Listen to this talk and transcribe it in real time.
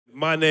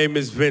My name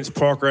is Vince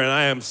Parker, and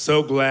I am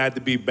so glad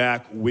to be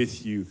back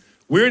with you.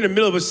 We're in the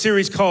middle of a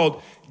series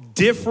called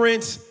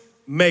Difference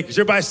Makers.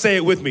 Everybody say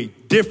it with me,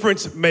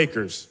 Difference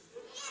Makers.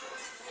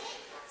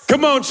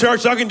 Come on,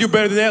 church, y'all can do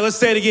better than that. Let's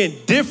say it again,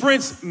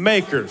 Difference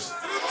Makers.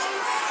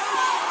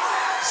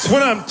 That's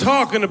what I'm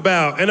talking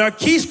about. And our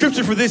key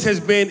scripture for this has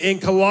been in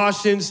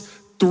Colossians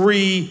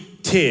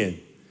 3:10.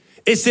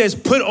 It says,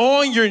 put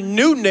on your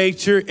new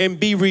nature and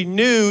be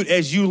renewed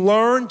as you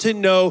learn to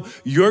know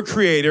your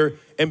Creator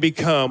and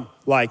become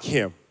like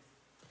Him.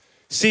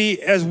 See,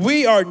 as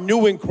we are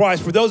new in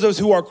Christ, for those of us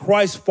who are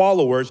Christ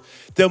followers,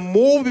 the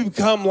more we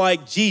become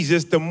like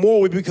Jesus, the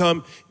more we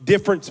become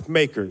difference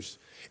makers.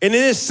 And in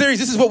this series,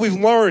 this is what we're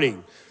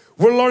learning.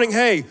 We're learning,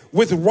 hey,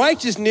 with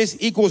righteousness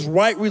equals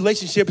right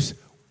relationships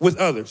with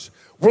others.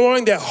 We're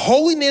learning that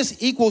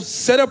holiness equals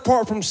set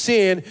apart from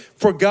sin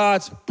for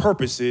God's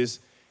purposes.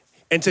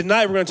 And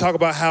tonight we're going to talk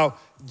about how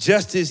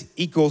justice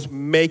equals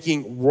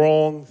making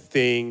wrong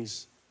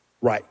things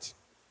right.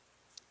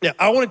 Now,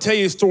 I want to tell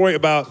you a story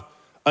about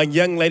a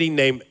young lady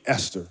named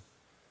Esther.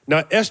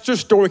 Now,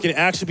 Esther's story can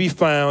actually be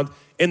found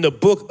in the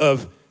book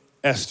of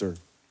Esther.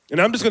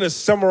 And I'm just going to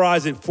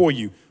summarize it for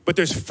you. But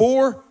there's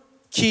four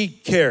key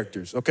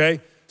characters,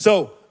 okay?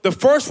 So the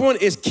first one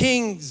is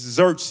King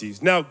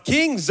Xerxes. Now,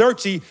 King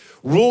Xerxes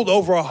ruled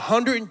over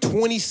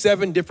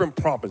 127 different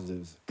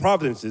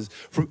provinces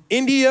from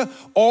India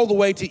all the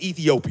way to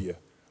Ethiopia,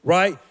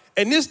 right?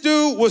 And this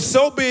dude was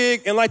so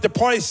big and liked the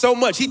party so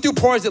much, he threw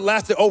parties that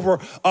lasted over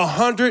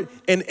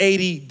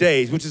 180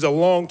 days, which is a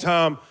long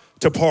time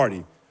to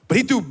party. But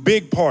he threw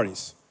big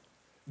parties.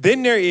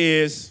 Then there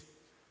is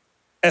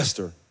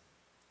Esther.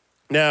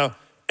 Now,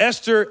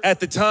 Esther,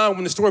 at the time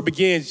when the story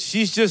begins,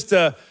 she's just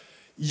a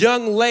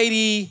young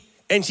lady,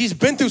 and she's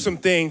been through some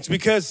things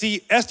because,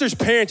 see, Esther's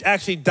parents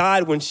actually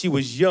died when she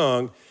was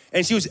young,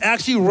 and she was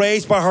actually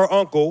raised by her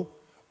uncle,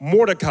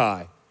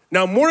 Mordecai.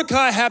 Now,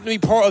 Mordecai happened to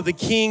be part of the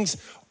king's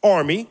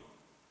army.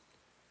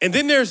 And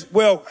then there's,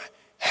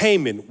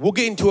 Haman. We'll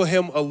get into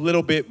him a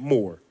little bit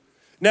more.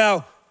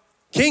 Now,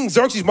 King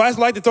Xerxes might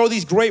like to throw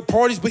these great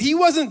parties, but he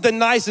wasn't the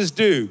nicest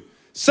dude.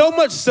 So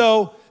much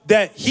so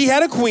that he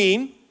had a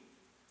queen.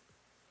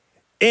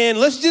 And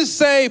let's just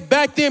say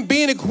back then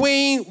being a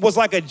queen was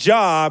like a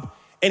job,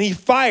 and he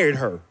fired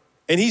her.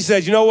 And he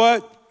said, you know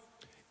what?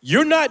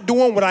 You're not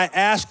doing what I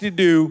asked you to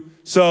do,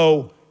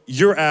 so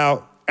you're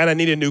out, and I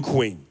need a new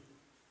queen.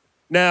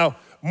 Now,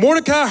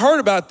 Mordecai heard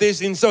about this,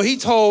 and so he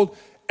told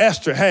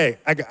Esther, hey,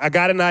 I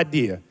got an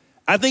idea.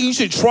 I think you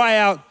should try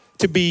out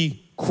to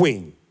be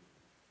queen.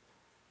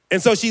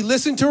 And so she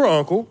listened to her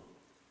uncle,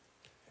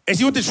 and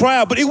she went to try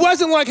out. But it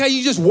wasn't like how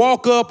you just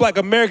walk up like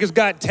America's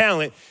Got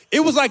Talent. It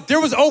was like there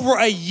was over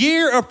a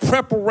year of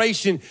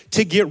preparation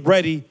to get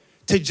ready,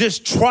 to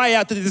just try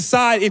out, to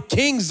decide if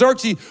King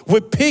Xerxes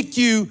would pick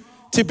you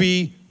to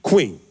be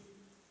queen.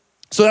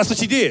 So that's what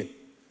she did.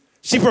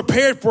 She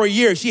prepared for a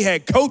year. She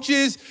had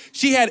coaches.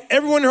 She had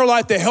everyone in her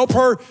life to help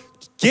her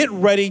get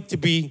ready to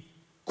be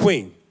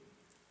queen.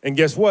 And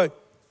guess what?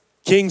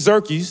 King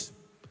Xerxes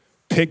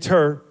picked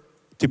her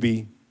to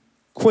be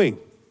queen.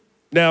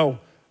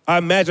 Now, I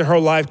imagine her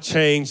life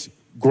changed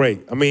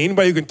great. I mean,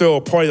 anybody who can throw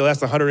a party that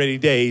lasts 180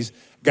 days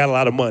got a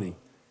lot of money.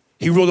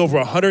 He ruled over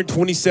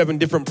 127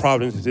 different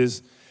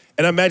provinces.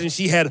 And I imagine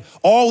she had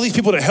all these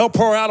people to help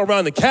her out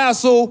around the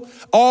castle,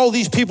 all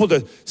these people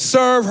to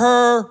serve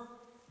her.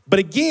 But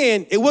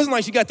again, it wasn't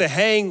like she got to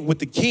hang with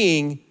the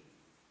king,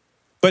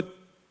 but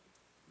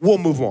we'll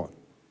move on.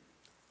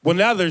 Well,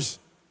 now there's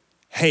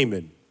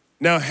Haman.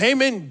 Now,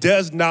 Haman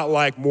does not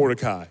like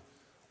Mordecai.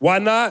 Why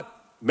not?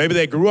 Maybe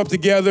they grew up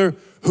together,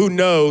 who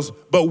knows?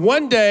 But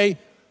one day,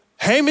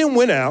 Haman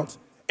went out,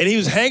 and he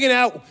was hanging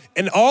out,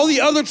 and all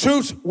the other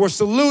troops were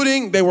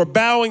saluting, they were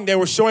bowing, they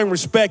were showing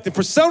respect. And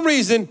for some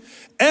reason,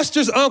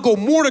 Esther's uncle,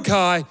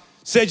 Mordecai,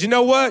 said, you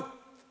know what?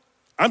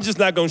 I'm just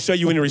not gonna show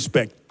you any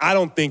respect. I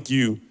don't think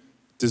you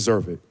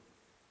deserve it.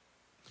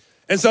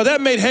 And so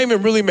that made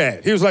Haman really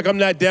mad. He was like, I'm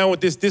not down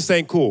with this. This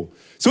ain't cool.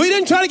 So he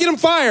didn't try to get him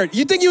fired.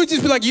 You think he would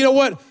just be like, you know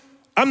what?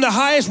 I'm the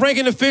highest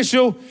ranking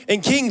official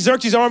in King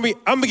Xerxes' army.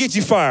 I'm gonna get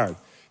you fired.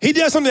 He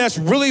does something that's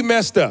really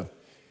messed up.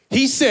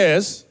 He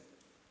says,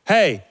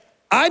 hey,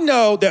 I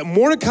know that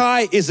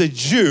Mordecai is a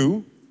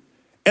Jew,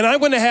 and I'm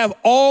gonna have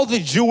all the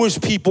Jewish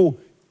people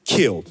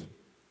killed.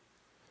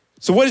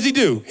 So what does he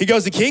do? He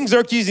goes to King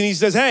Xerxes and he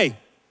says, hey,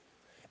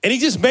 and he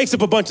just makes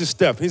up a bunch of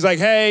stuff. He's like,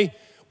 hey,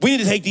 we need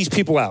to take these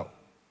people out.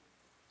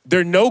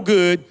 They're no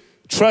good.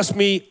 Trust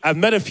me, I've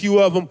met a few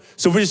of them,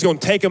 so we're just gonna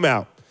take them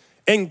out.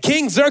 And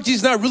King Xerxes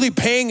is not really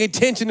paying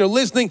attention or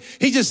listening.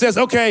 He just says,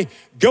 okay,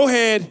 go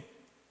ahead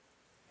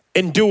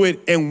and do it.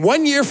 And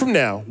 1 year from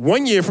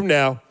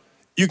now,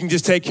 you can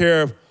just take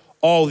care of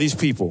all these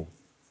people.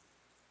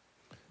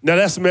 Now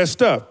that's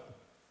messed up.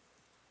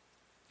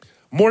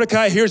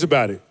 Mordecai hears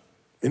about it,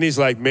 and he's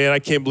like, man, I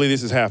can't believe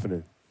this is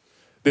happening.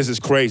 This is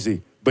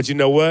crazy. But you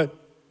know what?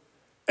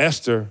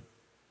 Esther,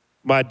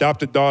 my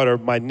adopted daughter,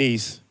 my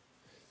niece,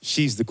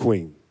 she's the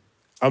queen.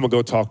 I'm gonna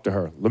go talk to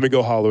her. Let me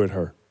go holler at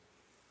her.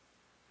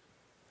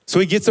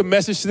 So he gets a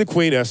message to the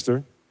queen,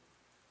 Esther,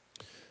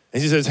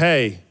 And she says,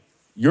 hey,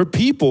 your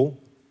people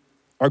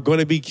are going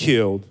to be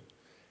killed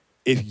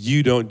if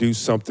you don't do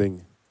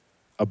something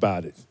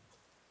about it.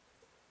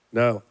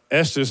 Now,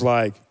 Esther's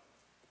like,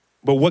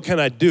 but what can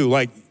I do?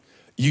 Like,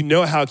 you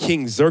know how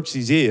King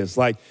Xerxes is.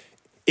 Like,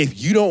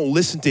 if you don't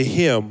listen to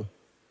him,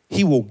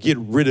 he will get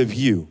rid of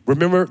you.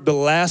 Remember the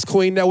last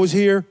queen that was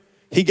here?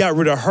 He got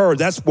rid of her.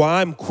 That's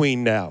why I'm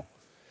queen now.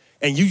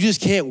 And you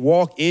just can't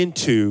walk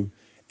into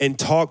and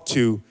talk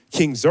to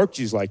King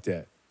Xerxes like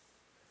that.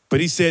 But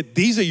he said,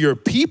 these are your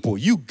people.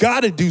 You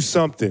got to do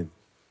something.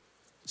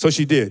 So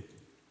she did.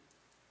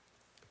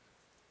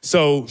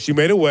 So she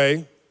made a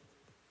way.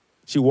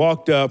 She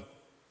walked up,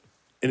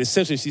 and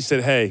essentially she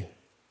said, hey,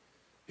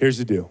 here's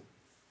the deal.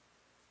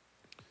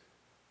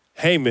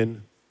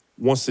 Haman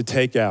wants to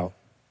take out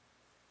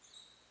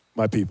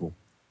my people.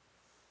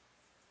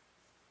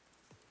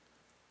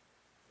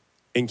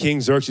 And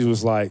King Xerxes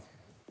was like,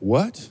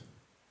 what?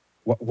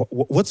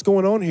 What's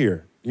going on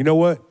here? You know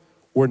what?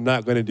 We're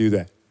not going to do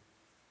that.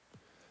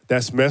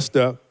 That's messed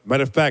up.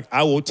 Matter of fact,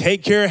 I will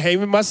take care of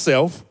Haman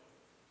myself.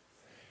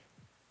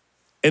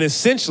 And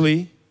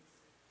essentially,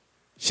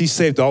 she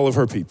saved all of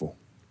her people.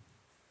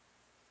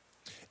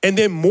 And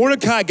then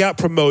Mordecai got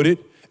promoted.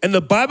 And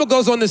the Bible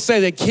goes on to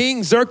say that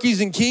King Xerxes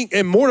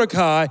and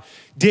Mordecai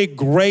did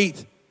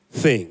great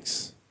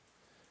things.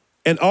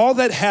 And all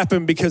that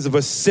happened because of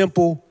a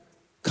simple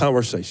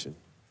conversation.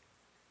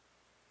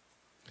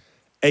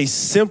 A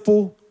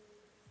simple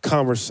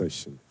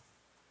conversation.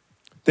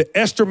 That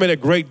Esther made a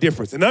great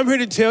difference. And I'm here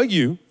to tell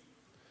you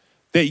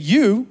that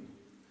you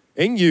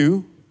and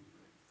you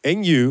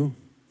and you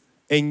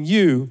and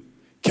you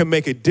can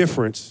make a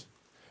difference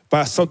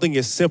by something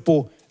as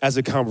simple as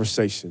a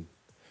conversation.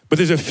 But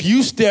there's a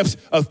few steps,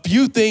 a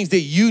few things that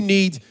you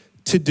need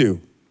to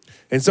do.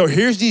 And so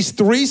here's these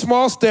 3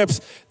 small steps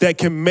that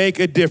can make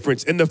a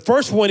difference. And the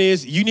first one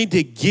is you need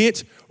to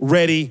get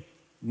ready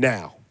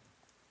now.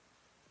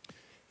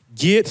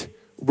 Get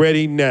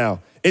ready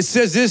now. It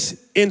says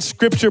this in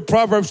Scripture,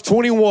 Proverbs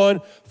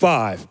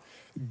 21:5.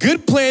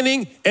 Good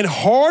planning and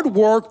hard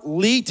work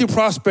lead to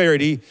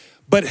prosperity,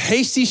 but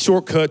hasty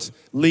shortcuts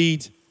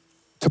lead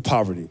to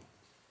poverty.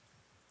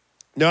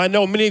 Now, I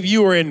know many of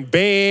you are in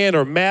band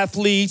or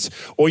mathletes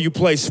or you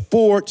play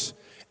sports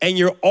and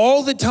you're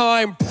all the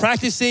time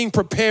practicing,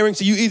 preparing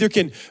so you either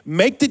can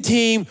make the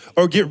team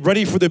or get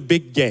ready for the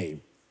big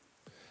game.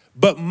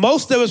 But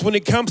most of us, when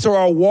it comes to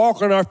our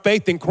walk and our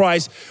faith in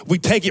Christ, we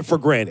take it for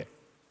granted.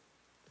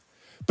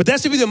 But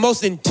that should be the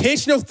most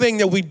intentional thing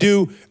that we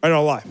do in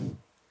our life.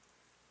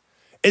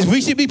 Is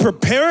we should be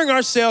preparing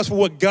ourselves for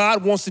what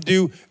God wants to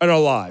do in our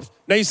lives.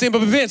 Now you're saying,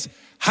 but Vince,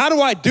 how do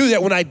I do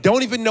that when I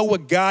don't even know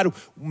what God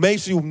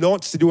wants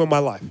to do in my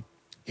life?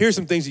 Here's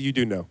some things that you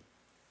do know.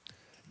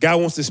 God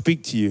wants to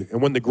speak to you,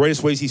 and one of the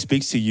greatest ways he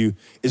speaks to you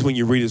is when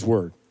you read his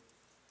word.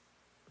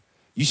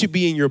 You should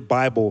be in your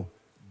Bible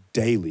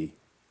daily,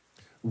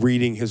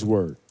 reading his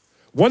word.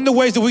 One of the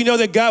ways that we know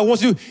that God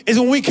wants to do is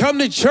when we come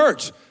to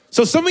church.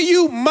 So some of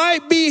you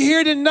might be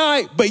here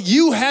tonight, but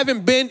you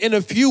haven't been in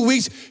a few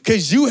weeks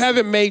because you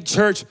haven't made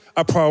church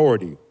a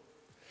priority.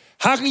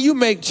 How can you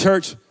make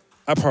church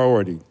a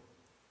priority?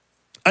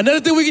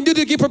 Another thing we can do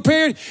to get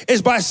prepared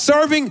is by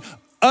serving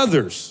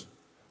others,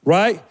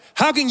 right?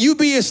 How can you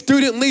be a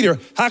student leader?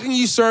 How can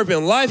you serve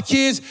in Life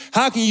Kids?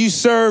 How can you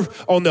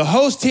serve on the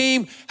host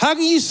team? How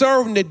can you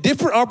serve in the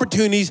different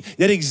opportunities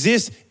that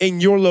exist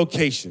in your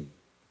location?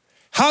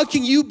 How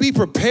can you be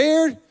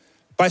prepared?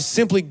 By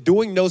simply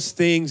doing those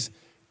things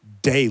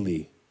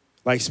daily,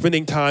 like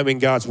spending time in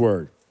God's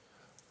word.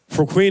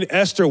 For Queen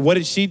Esther, what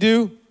did she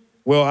do?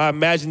 Well, I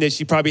imagine that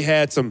she probably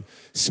had some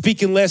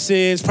speaking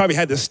lessons, probably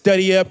had to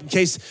study up in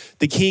case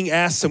the king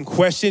asked some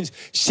questions.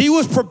 She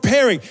was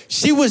preparing.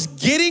 She was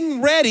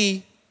getting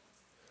ready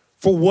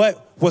for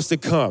what was to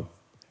come.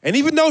 And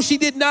even though she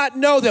did not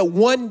know that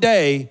one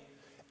day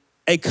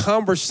a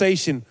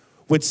conversation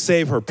would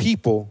save her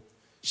people,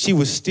 she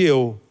was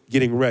still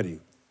getting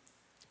ready.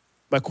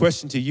 My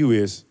question to you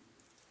is,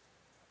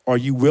 are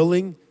you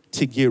willing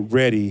to get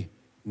ready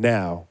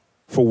now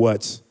for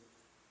what's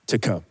to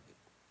come?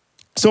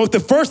 So if the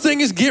first thing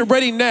is get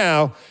ready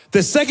now,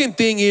 the second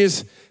thing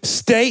is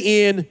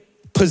stay in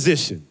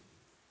position,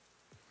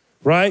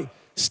 right?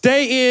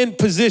 Stay in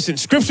position.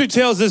 Scripture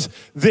tells us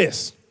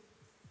this.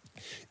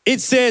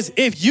 It says,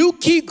 if you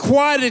keep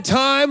quiet at a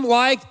time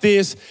like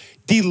this,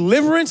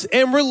 deliverance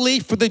and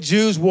relief for the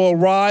Jews will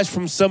arise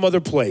from some other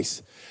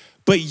place.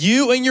 But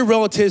you and your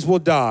relatives will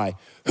die.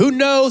 Who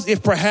knows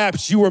if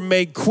perhaps you were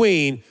made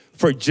queen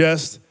for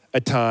just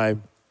a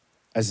time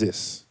as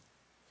this?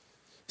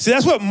 See,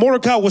 that's what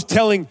Mordecai was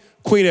telling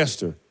Queen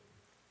Esther.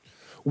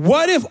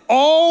 What if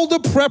all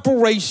the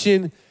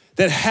preparation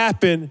that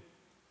happened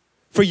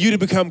for you to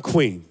become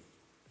queen,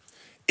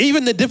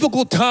 even the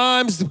difficult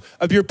times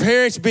of your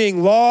parents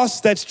being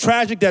lost, that's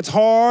tragic, that's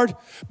hard.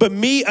 But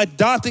me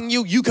adopting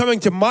you, you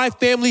coming to my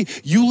family,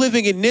 you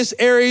living in this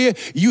area,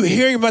 you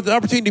hearing about the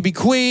opportunity to be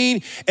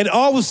queen, and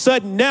all of a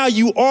sudden now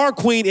you are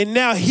queen, and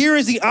now here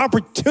is the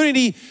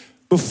opportunity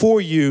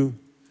before you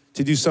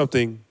to do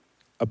something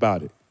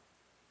about it.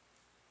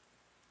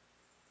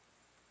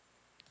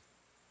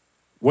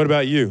 What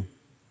about you?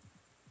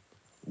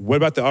 What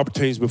about the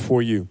opportunities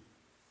before you?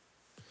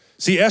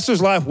 See,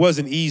 Esther's life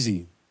wasn't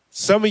easy.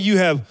 Some of you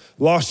have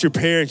lost your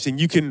parents, and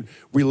you can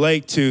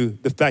relate to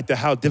the fact that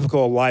how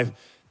difficult a life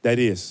that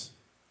is.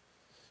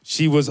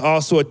 She was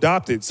also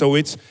adopted, so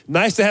it's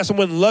nice to have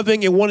someone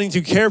loving and wanting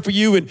to care for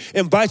you and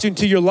invite you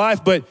into your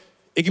life, but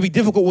it can be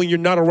difficult when you're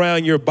not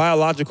around your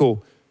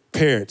biological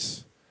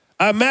parents.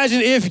 I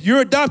imagine if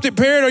your adopted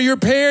parent or your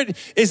parent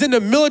is in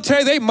the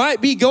military, they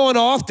might be going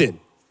often,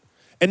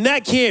 and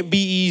that can't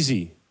be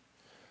easy.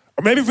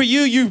 Or maybe for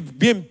you, you've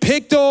been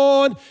picked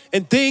on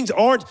and things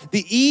aren't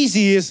the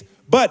easiest,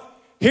 but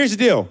here's the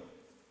deal.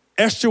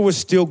 Esther was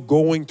still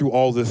going through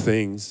all the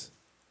things,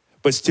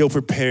 but still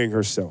preparing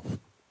herself.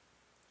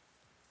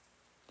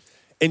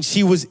 And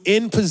she was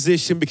in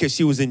position because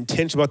she was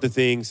intentional about the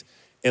things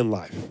in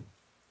life.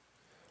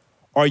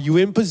 Are you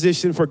in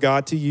position for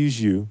God to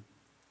use you?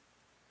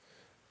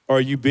 Or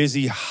are you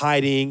busy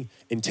hiding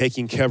and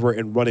taking cover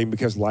and running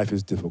because life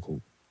is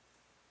difficult?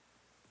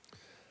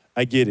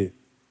 I get it.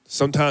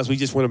 Sometimes we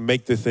just want to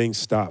make the thing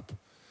stop.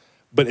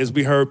 But as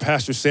we heard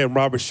Pastor Sam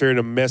Roberts sharing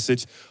a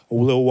message a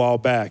little while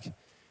back,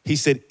 he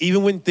said,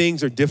 even when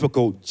things are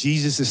difficult,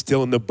 Jesus is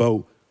still in the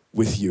boat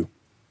with you.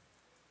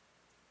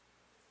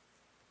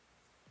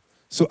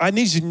 So I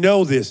need you to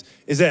know this,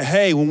 is that,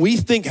 hey, when we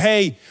think,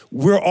 hey,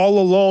 we're all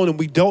alone and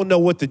we don't know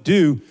what to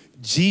do,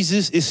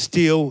 Jesus is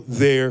still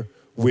there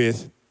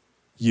with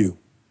you.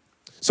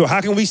 So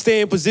how can we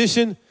stay in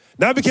position?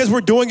 Not because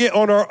we're doing it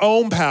on our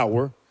own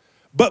power,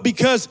 but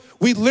because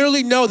we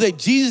literally know that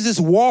Jesus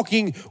is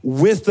walking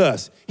with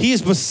us. He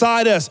is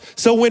beside us.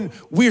 So when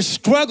we're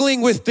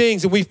struggling with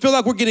things and we feel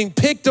like we're getting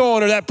picked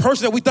on, or that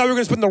person that we thought we were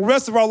going to spend the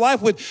rest of our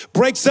life with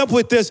breaks up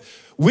with us,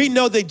 we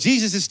know that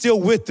Jesus is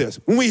still with us.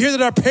 When we hear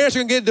that our parents are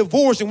going to get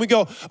divorced and we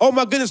go, oh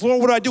my goodness, Lord,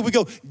 what do I do? We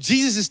go,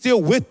 Jesus is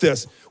still with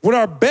us. When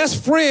our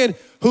best friend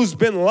who's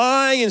been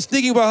lying and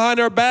sneaking behind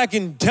our back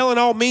and telling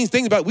all mean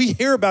things about, we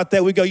hear about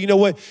that, we go, you know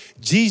what?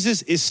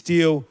 Jesus is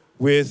still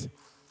with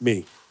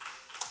me.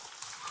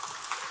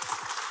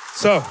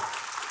 So,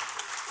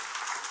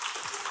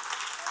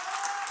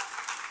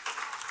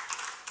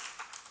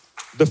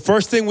 the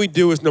first thing we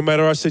do is no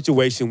matter our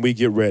situation, we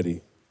get ready.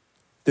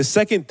 The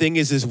second thing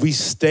is we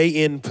stay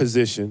in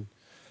position.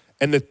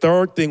 And the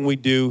third thing we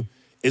do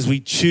is we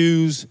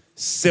choose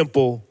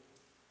simple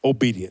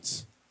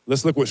obedience.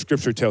 Let's look what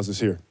scripture tells us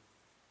here.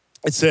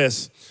 It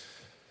says,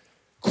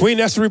 Queen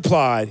Esther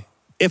replied,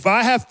 if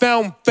I have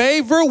found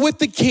favor with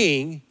the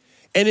king,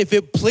 and if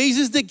it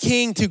pleases the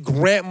king to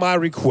grant my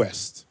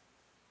request,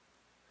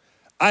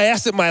 I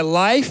ask that my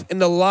life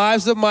and the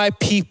lives of my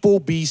people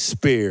be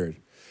spared.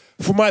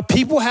 For my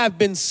people have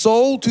been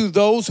sold to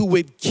those who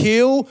would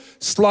kill,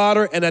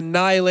 slaughter, and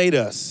annihilate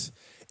us.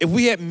 If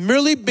we had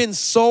merely been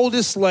sold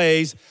as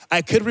slaves,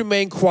 I could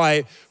remain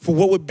quiet for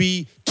what would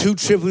be too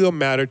trivial a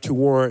matter to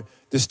warrant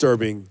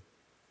disturbing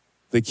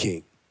the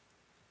king.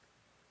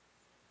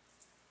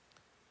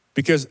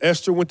 Because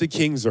Esther went to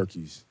King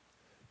Xerxes,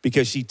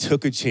 because she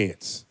took a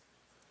chance.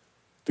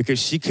 Because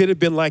she could have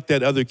been like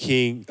that other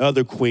king,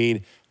 other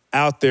queen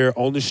out there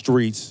on the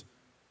streets,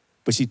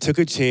 but she took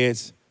a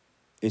chance.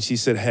 And she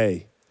said,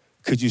 hey,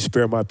 could you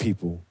spare my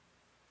people?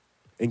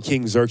 And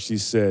King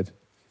Xerxes said,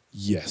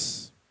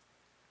 yes.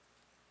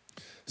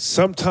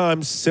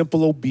 Sometimes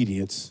simple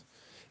obedience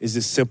is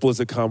as simple as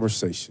a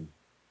conversation.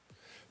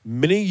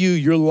 Many of you,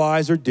 your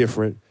lives are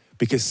different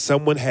because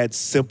someone had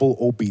simple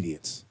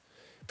obedience.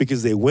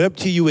 Because they went up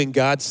to you and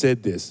God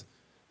said this.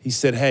 He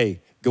said,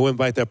 hey, go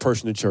invite that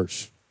person to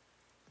church.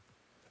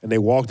 And they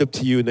walked up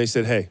to you and they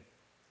said, hey,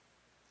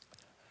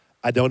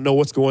 I don't know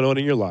what's going on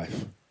in your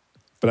life,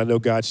 but I know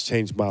God's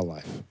changed my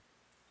life.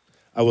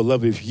 I would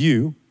love if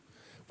you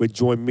would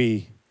join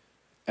me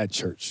at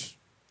church.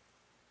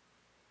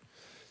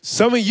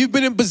 Some of you have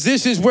been in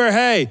positions where,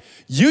 hey,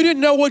 you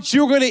didn't know what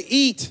you were going to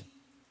eat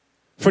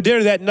for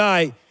dinner that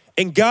night,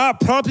 and God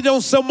prompted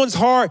on someone's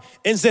heart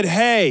and said,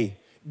 hey,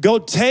 go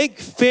take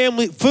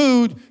family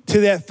food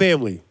to that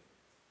family.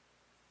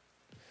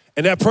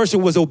 And that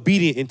person was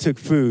obedient and took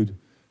food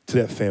to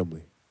that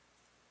family.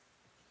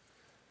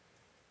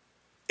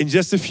 In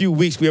just a few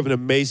weeks, we have an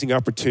amazing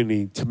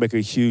opportunity to make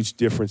a huge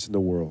difference in the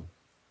world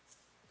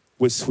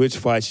with Switch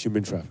Fights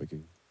Human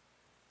Trafficking.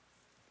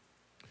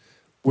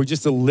 We're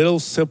just a little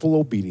simple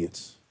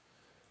obedience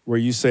where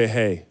you say,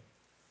 hey,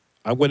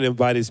 I'm going to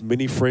invite as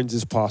many friends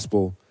as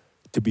possible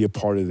to be a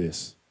part of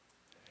this.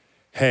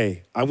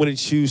 Hey, I'm going to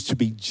choose to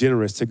be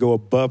generous, to go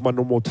above my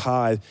normal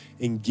tithe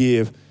and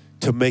give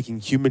to making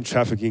human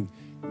trafficking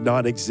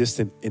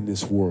non-existent in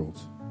this world.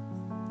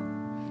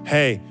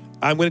 Hey,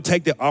 I'm going to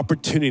take the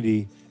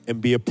opportunity and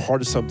be a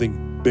part of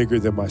something bigger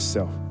than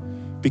myself,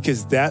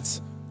 because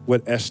that's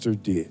what Esther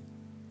did.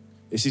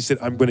 And she said,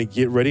 I'm going to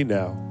get ready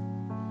now.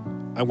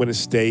 I'm going to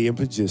stay in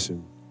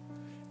position,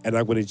 and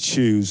I'm going to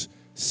choose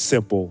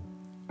simple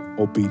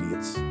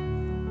obedience.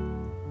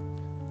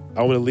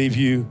 I want to leave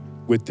you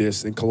with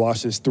this in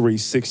Colossians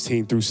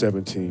 3:16 through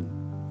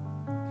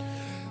 17.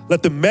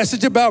 Let the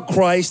message about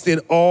Christ in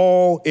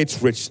all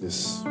its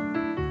richness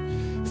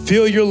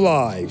fill your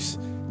lives,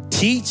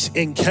 Teach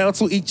and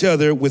counsel each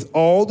other with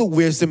all the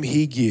wisdom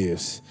he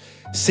gives.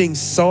 Sing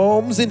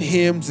psalms and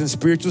hymns and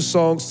spiritual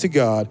songs to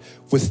God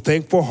with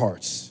thankful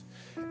hearts.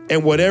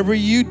 And whatever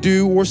you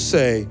do or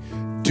say,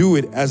 do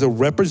it as a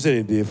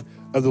representative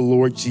of the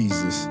Lord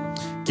Jesus,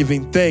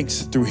 giving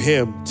thanks through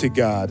him to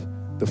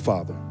God the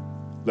Father.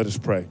 Let us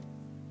pray.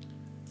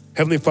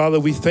 Heavenly Father,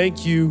 we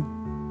thank you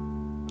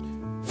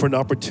for an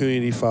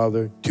opportunity,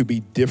 Father, to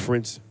be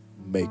difference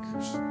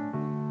makers.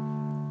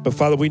 But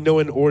Father, we know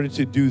in order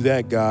to do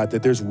that, God,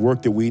 that there's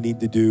work that we need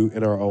to do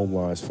in our own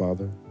lives,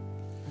 Father.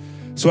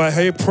 So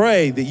I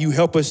pray that you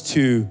help us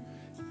to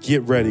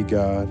get ready,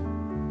 God.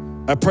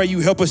 I pray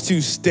you help us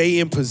to stay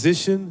in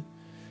position,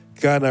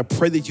 God, and I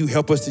pray that you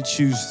help us to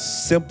choose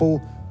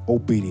simple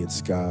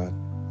obedience, God.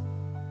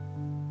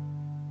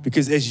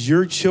 Because as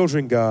your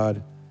children,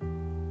 God,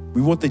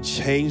 we want to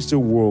change the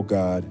world,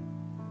 God,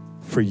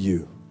 for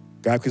you.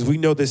 God, because we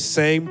know the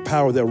same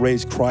power that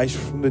raised Christ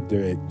from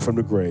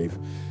the grave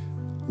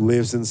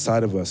lives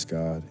inside of us,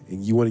 God.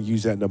 And you want to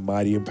use that in a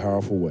mighty and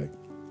powerful way.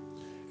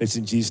 It's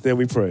in Jesus' name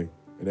we pray.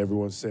 And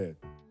everyone said.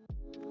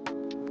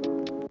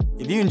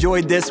 If you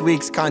enjoyed this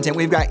week's content,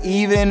 we've got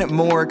even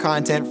more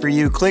content for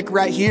you. Click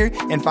right here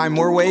and find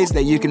more ways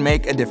that you can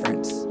make a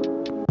difference.